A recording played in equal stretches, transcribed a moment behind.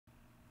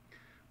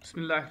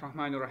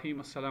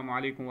Bismillahirrahmanirrahim. Assalamu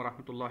alaikum wa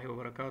rahmatullahi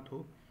wa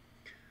barakatuh.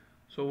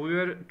 So we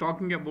were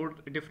talking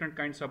about different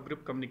kinds of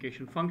group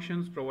communication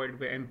functions provided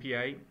by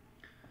MPI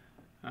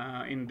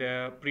in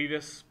the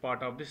previous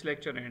part of this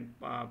lecture and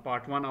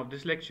part 1 of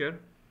this lecture.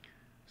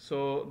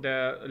 So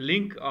the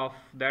link of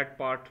that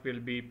part will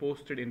be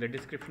posted in the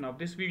description of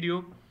this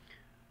video.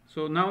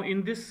 So now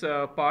in this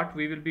part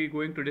we will be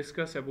going to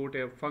discuss about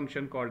a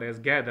function called as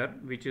gather,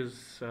 which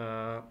is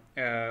a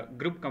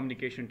group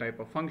communication type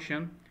of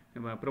function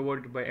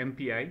provided by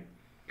MPI.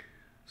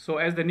 So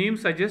as the name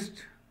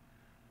suggests,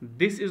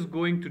 this is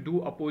going to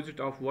do opposite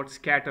of what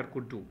scatter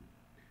could do.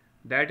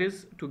 That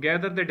is to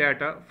gather the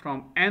data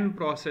from n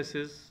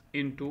processes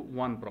into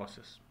one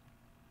process.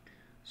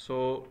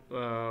 So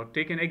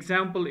take an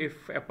example.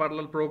 If a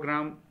parallel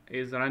program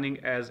is running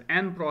as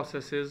n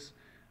processes,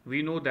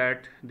 we know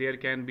that there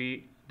can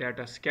be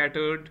data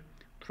scattered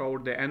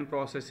throughout the n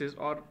processes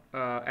or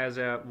as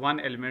a one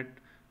element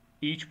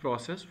each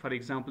process. For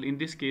example, in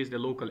this case the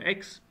local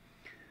x.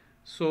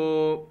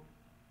 So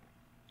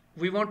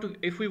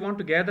if we want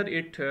to gather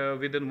it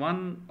within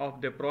one of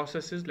the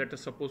processes, let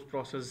us suppose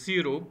process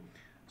 0.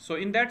 So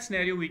in that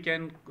scenario we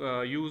can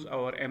use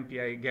our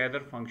Mpi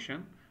gather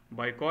function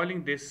by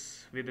calling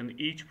this within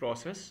each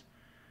process,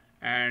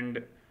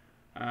 and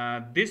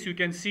this you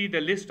can see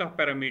the list of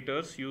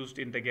parameters used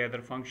in the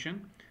gather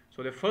function.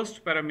 So the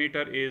first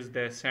parameter is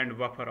the send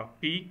buffer of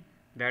p.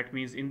 That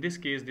means in this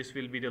case this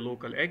will be the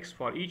local x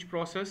for each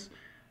process,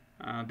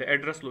 the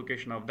address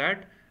location of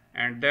that,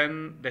 and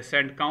then the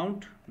send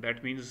count,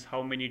 that means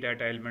how many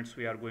data elements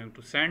we are going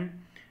to send,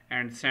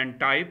 and send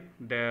type,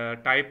 the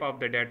type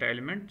of the data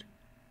element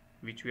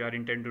which we are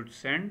intended to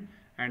send,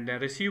 and the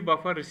receive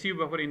buffer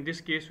in this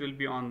case will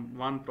be on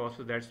one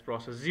process, that's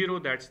process 0,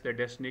 that's the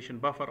destination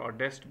buffer or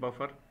dest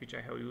buffer, which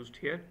I have used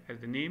here as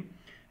the name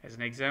as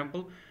an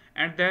example,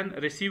 and then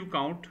receive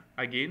count,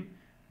 again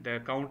the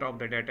count of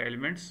the data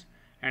elements,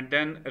 and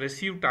then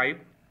receive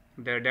type,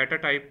 the data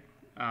type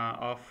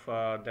of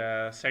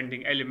the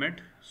sending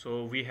element.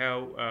 So we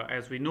have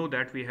as we know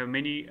that we have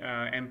many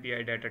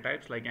MPI data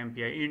types like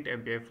MPI int,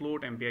 MPI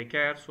float, MPI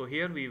char. So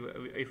here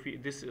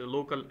this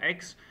local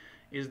x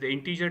is the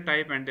integer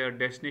type and the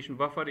destination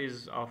buffer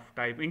is of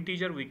type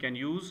integer, we can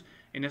use,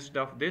 instead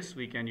of this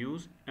we can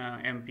use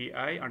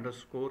MPI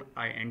underscore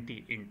int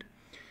int.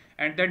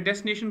 And then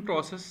destination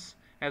process,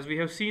 as we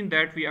have seen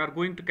that we are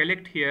going to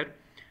collect here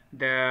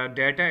the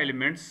data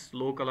elements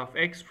local of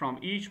x from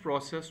each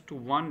process to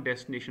one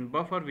destination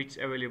buffer which is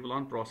available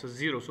on process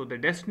 0. So the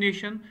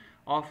destination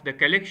of the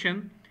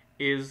collection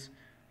is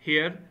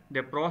here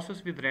the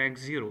process with rank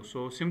 0.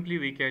 So simply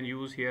we can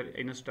use here,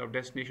 instead of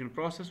destination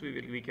process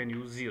we can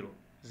use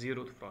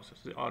 0th process,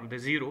 or the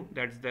 0,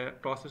 that's the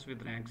process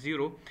with rank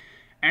 0,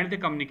 and the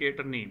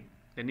communicator name,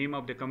 the name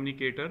of the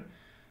communicator.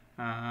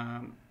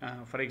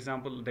 For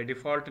example, the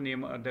default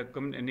name,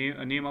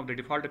 name of the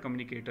default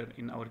communicator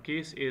in our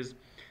case is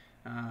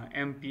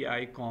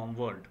Mpi com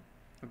world.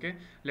 Okay,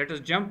 let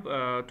us jump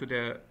to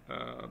the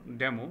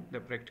demo, the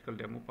practical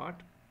demo part.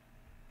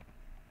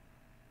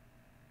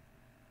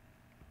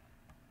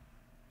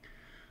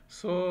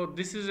 So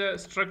this is a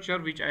structure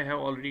which I have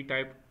already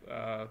typed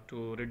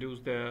to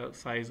reduce the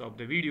size of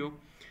the video.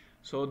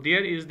 So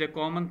there is the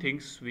common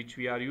things which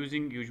we are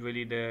using,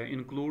 usually the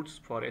includes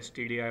for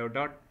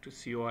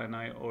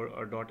stdio.coni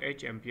or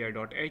 .h,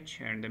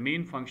 mpi.h, and the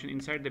main function.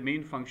 Inside the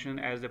main function,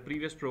 as the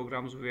previous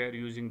programs, we are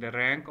using the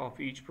rank of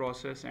each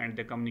process and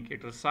the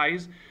communicator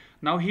size.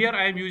 Now here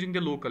I am using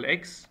the local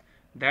x,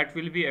 that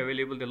will be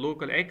available, the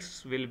local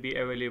x will be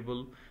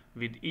available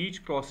with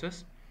each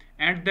process.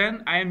 And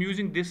then I am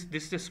using this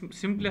is the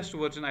simplest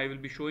version I will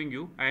be showing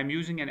you. I am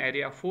using an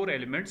array of 4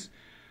 elements.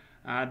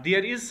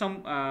 There is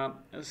some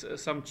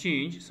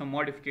change, some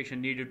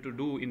modification needed to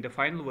do in the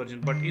final version,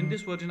 but in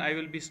this version I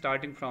will be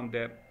starting from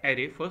the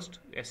array first,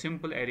 a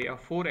simple array of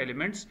 4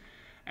 elements,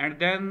 and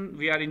then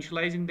we are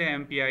initializing the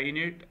MPI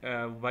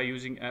init by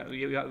using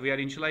we are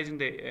initializing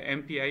the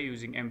MPI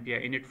using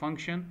MPI init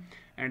function,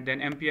 and then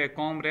MPI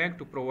com rank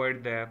to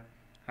provide the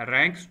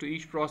ranks to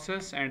each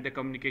process and the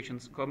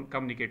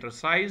communicator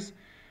size.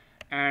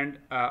 And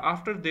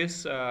after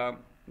this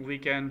we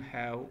can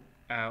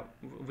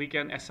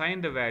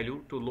assign the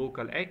value to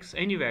local x,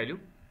 any value.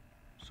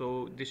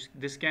 So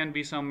this can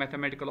be some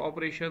mathematical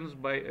operations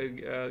by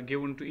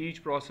given to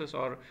each process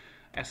or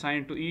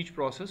assigned to each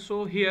process.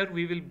 So here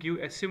we will give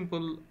a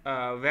simple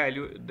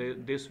value.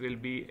 This will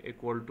be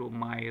equal to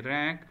my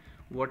rank,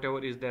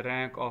 whatever is the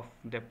rank of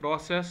the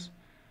process,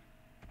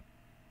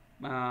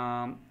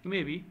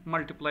 maybe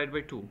multiplied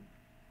by 2.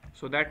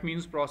 So that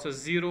means process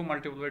 0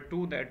 multiplied by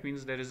 2, that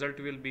means the result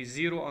will be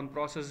 0 on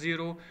process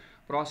 0.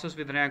 Process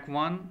with rank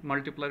 1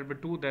 multiplied by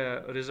 2,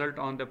 the result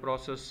on the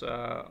process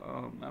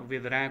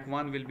with rank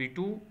 1 will be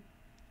 2,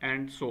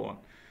 and so on.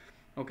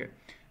 Okay,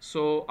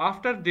 so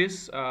after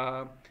this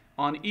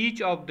on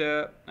each of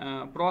the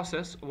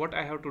process, what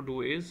I have to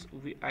do is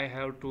I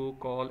have to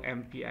call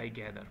Mpi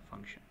gather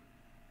function.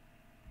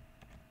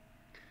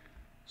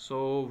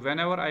 So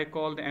whenever I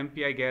call the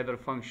Mpi gather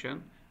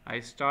function, I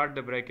start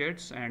the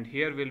brackets, and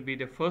here will be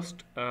the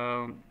first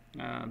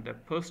the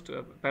first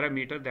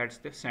parameter, that's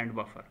the send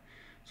buffer.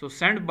 So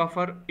send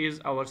buffer is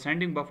our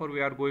sending buffer.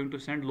 We are going to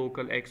send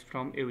local X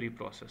from every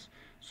process.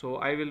 So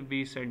I will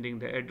be sending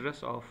the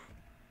address of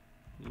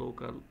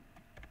local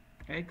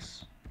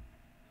X.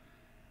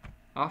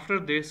 After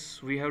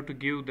this, we have to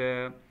give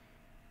the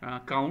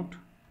count.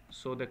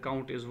 So the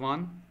count is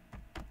 1.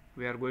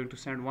 We are going to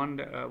send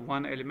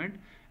one element,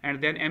 and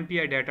then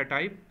Mpi data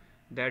type,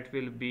 that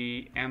will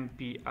be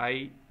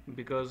Mpi,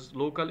 because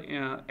local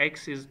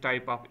X is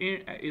type of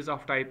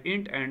of type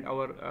int, and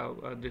our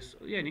this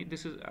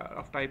is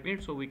of type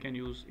int, so we can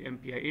use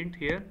Mpi int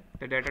here,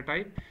 the data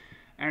type.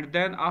 And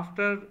then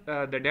after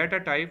the data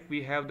type,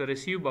 we have the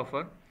receive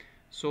buffer.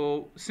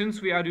 So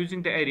since we are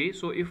using the array,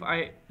 so if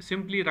I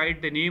simply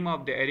write the name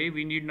of the array,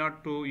 we need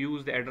not to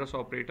use the address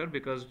operator,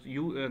 because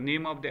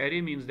name of the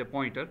array means the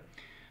pointer.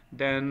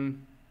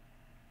 Then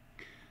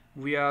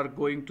we are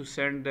going to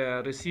send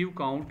the receive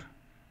count,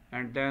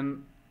 and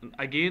then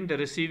again the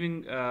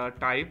receiving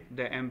type,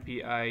 the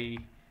Mpi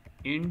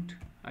int.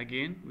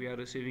 Again we are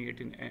receiving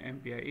it in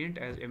Mpi int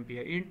as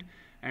Mpi int,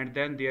 and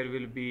then there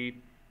will be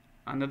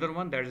another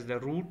one, that is the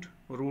root.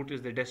 Root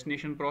is the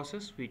destination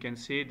process. We can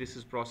say this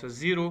is process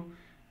 0,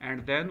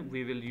 and then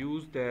we will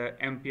use the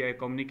Mpi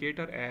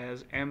communicator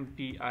as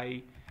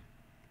Mpi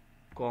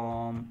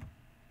com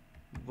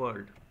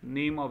world,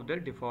 name of the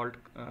default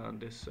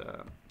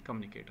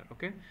communicator.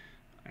 Okay,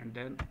 and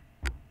then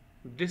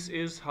this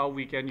is how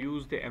we can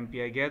use the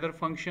Mpi gather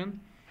function.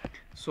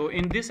 So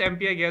in this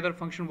Mpi gather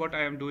function, what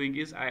I am doing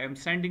is I am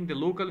sending the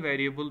local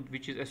variable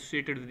which is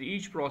associated with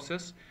each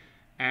process,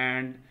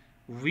 and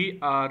we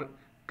are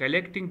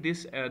collecting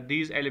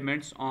these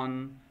elements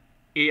on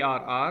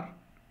ARR,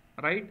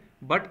 right,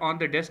 but on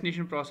the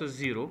destination process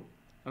 0.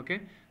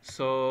 Okay,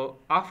 so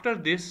after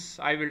this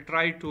I will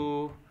try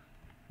to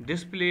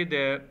display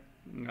the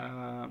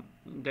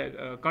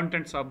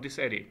contents of this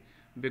array,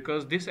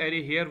 because this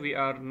array here we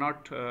are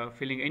not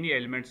filling any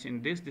elements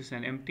in this is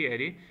an empty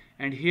array,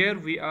 and here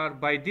we are,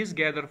 by this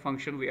gather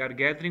function, we are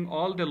gathering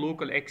all the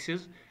local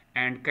x's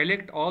and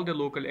collect all the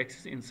local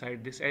x's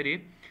inside this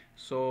array.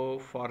 So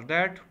for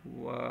that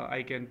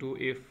I can do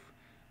if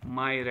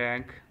my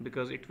rank,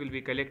 because it will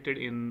be collected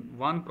in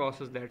one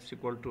process, that's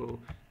equal to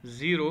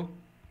 0.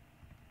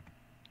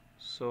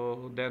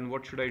 So then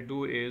what should I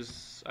do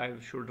is I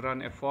should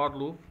run a for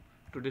loop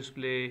to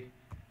display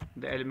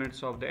the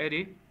elements of the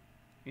array.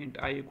 Int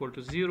I equal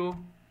to 0,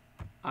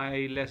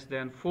 I less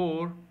than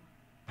 4.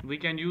 We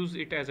can use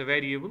it as a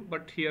variable,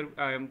 but here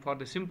I am, for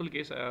the simple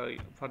case,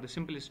 for the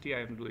simplicity, I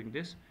am doing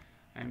this.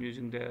 I am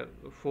using the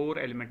 4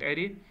 element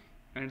array,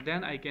 and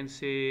then I can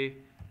say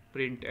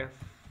printf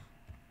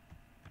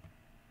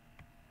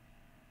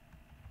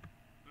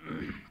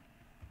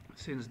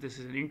since this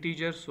is an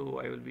integer, so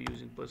I will be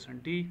using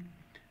 %d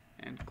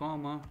and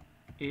comma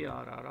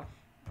ARR of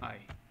I.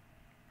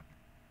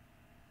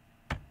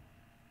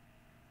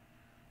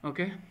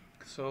 Okay,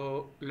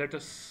 so let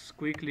us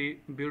quickly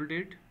build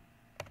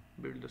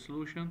the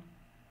solution.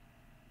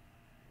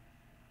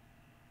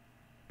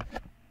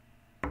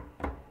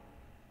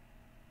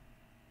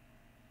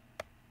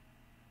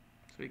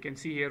 So you can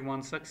see here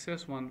 1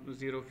 success, 1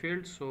 0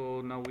 failed.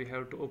 So now we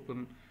have to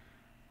open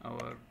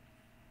our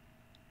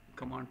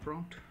command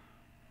prompt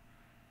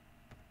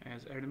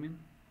as admin.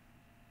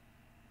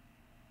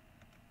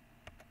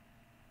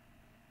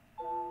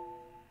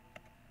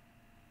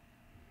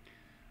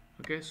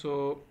 Okay,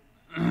 so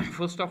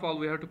first of all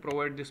we have to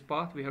provide this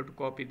path. We have to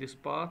copy this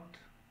path,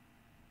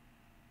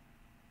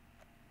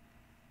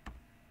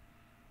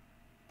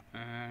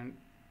 and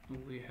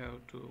we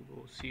have to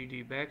go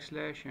cd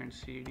 / and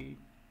cd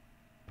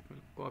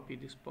will copy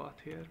this path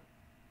here,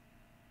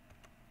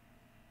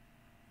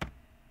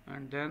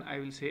 and then I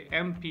will say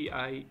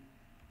Mpi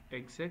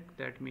exec,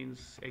 that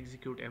means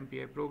execute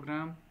Mpi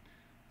program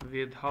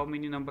with how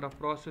many number of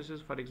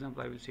processes. For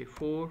example, I will say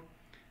 4,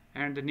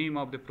 and the name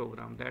of the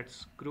program,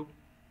 that's group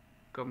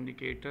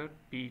communicator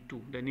P2.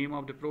 The name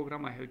of the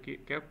program I have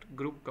kept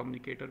group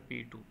communicator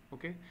P2.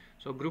 Okay,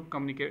 so group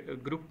com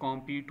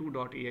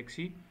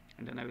p2.exe,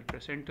 and then I will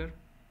press enter.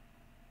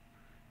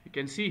 You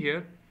can see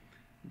here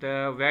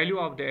the value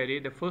of the array,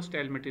 the first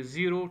element is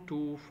 0,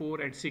 2,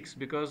 4 and 6,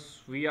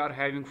 because we are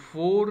having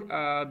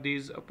 4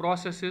 these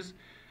processes,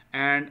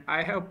 and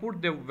I have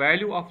put the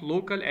value of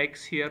local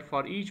x here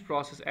for each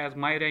process as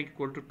my rank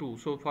equal to 2.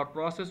 So for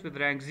process with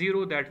rank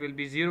 0, that will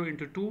be 0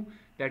 into 2,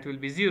 that will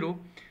be 0,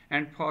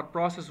 and for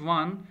process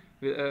 1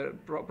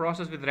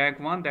 process with rank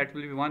 1, that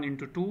will be 1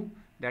 into 2,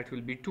 that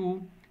will be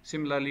 2.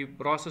 Similarly,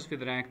 process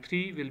with rank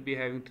 3 will be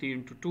having 3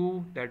 into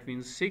 2, that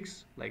means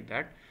 6, like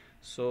that.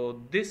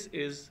 So this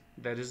is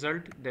the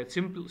result, the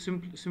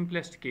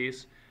simplest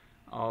case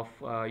of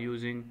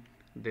using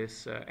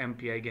this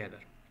Mpi gather.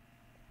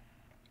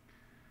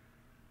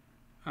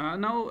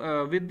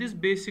 Now with this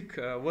basic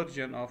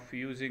version of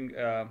using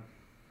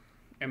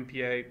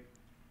Mpi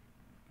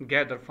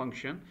gather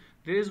function,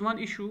 there is one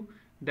issue,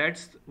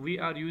 that's we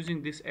are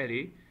using this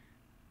array.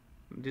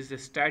 This is a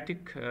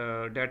static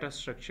data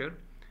structure,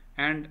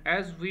 and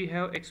as we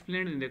have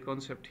explained in the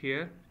concept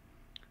here,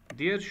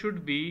 there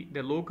should be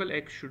the local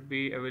X should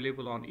be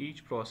available on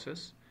each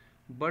process,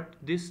 but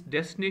this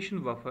destination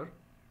buffer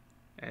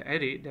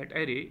array, that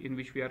array in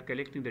which we are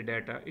collecting the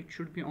data, it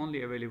should be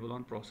only available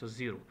on process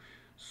 0.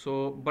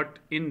 So but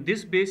in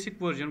this basic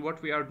version,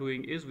 what we are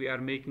doing is we are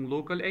making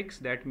local X.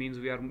 That means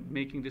we are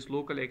making this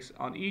local X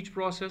on each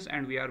process,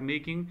 and we are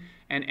making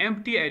an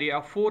empty array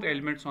of 4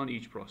 elements on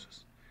each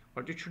process.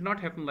 But it should not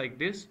happen like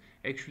this.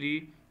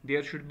 Actually,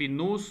 there should be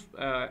no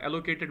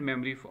allocated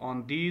memory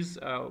on these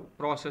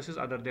processes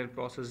other than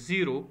process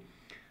 0.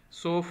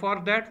 So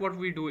for that, what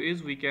we do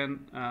is we can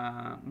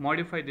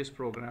modify this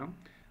program.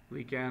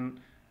 We can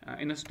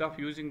instead of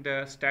using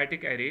the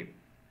static array,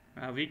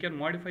 we can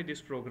modify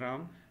this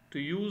program to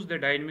use the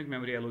dynamic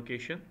memory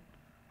allocation.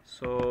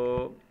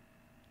 So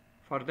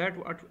for that,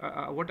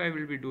 what I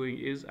will be doing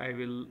is I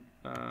will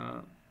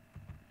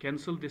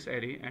cancel this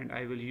array, and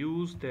I will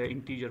use the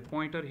integer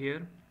pointer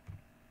here.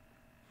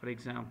 For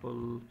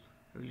example,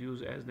 I will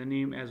use as the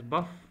name as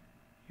buff.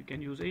 You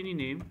can use any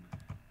name,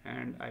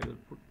 and I will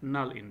put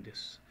null in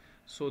this.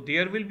 So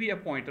there will be a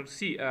pointer.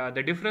 See,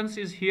 the difference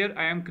is here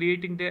I am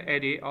creating the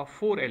array of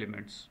 4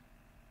 elements.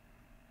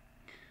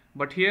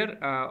 But here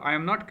I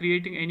am not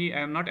creating any, I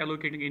am not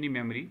allocating any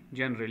memory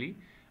generally.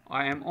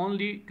 I am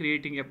only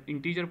creating an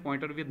integer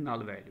pointer with null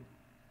value.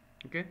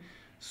 Okay.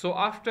 So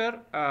after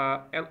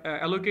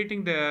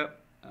allocating the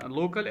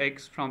local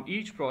X from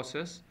each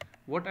process,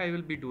 what I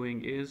will be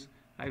doing is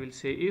I will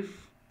say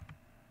if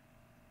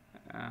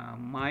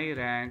my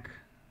rank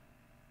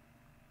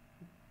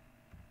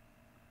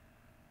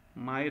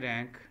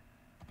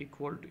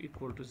equal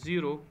to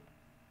 0,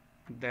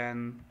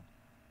 then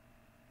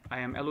I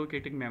am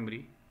allocating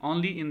memory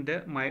only in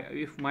the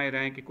if my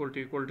rank equal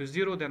to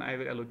 0, then I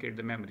will allocate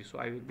the memory. So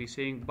I will be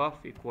saying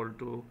buff equal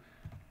to,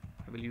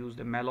 I will use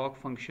the malloc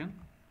function,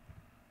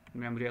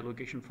 memory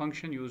allocation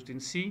function used in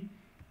C,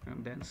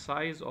 and then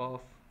size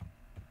of,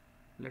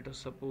 let us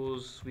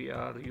suppose we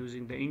are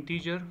using the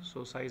integer,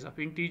 so size of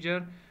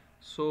integer.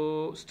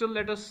 So still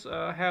let us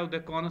have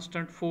the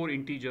constant 4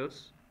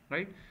 integers,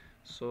 right?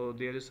 So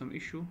there is some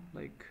issue,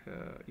 like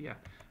yeah,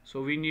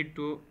 so we need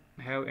to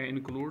have an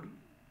include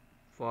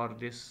for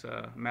this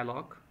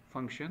malloc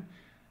function,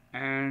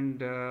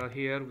 and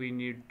here we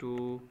need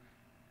to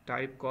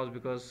type cost,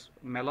 because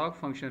malloc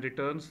function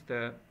returns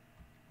the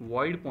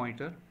void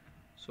pointer.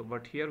 So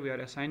but here we are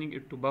assigning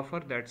it to buffer,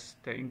 that's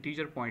the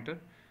integer pointer.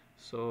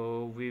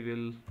 So we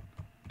will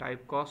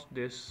typecast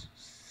this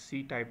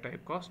C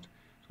typecast.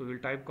 So we will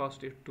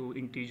typecast it to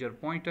integer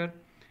pointer,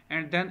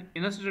 and then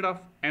instead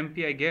of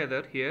Mpi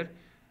gather here,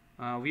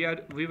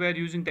 we were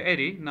using the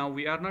array. Now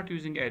we are not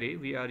using array,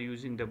 we are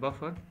using the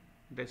buffer.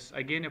 This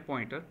again a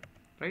pointer,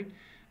 right?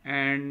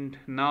 And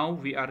now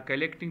we are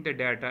collecting the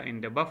data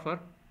in the buffer,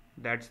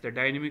 that's the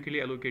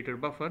dynamically allocated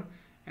buffer.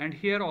 And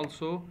here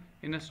also,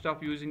 instead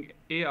of using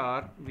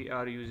AR, we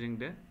are using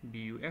the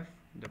BUF,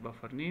 the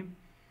buffer name.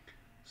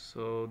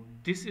 So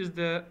this is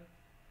the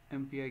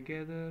Mpi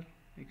gather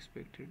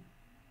expected.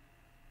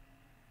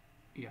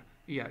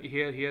 Yeah,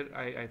 here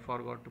I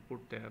forgot to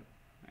put the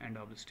end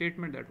of the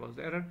statement, that was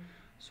the error.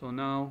 So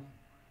now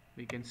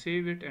we can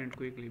save it and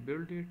quickly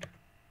build it.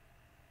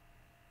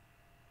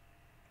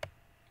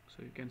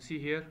 So you can see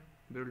here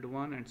build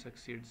 1 and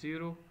succeed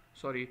 0,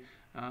 sorry,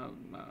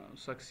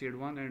 succeed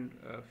 1 and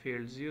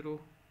failed 0,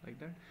 like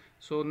that.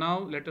 So now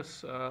let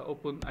us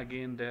open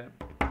again the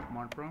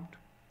command prompt.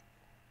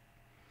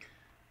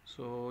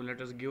 So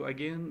let us give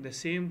again the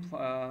same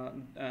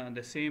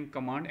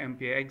command,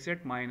 mpi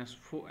exit minus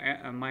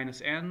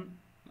n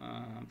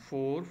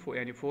 4 for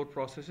any 4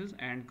 processes,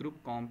 and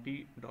group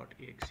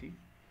comp.exe,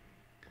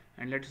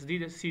 and let's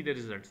see the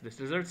results. The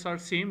results are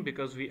same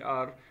because we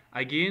are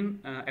again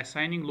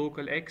assigning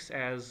local X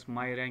as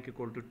my rank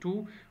equal to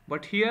 2.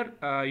 But here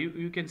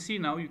you can see,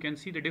 now you can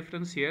see the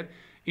difference here.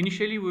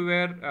 Initially we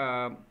were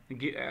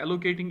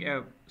allocating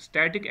a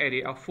static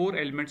array of 4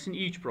 elements in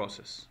each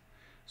process.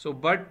 So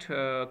but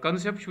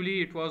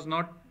conceptually it was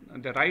not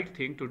the right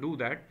thing to do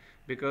that,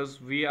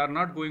 because we are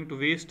not going to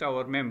waste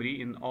our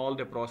memory in all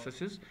the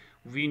processes.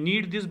 We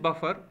need this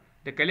buffer,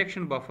 the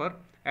collection buffer,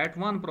 at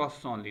one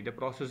process only, the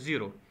process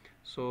 0.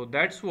 So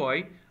that's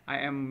why I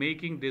am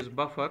making this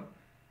buffer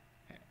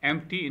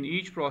empty in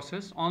each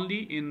process.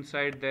 Only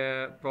inside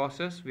the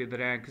process with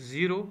rank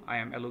 0 I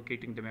am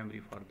allocating the memory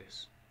for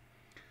this.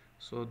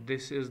 So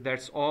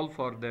that's all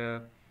for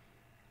the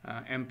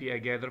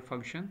Mpi Gather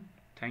function.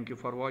 Thank you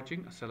for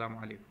watching. Assalamu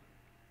alaikum.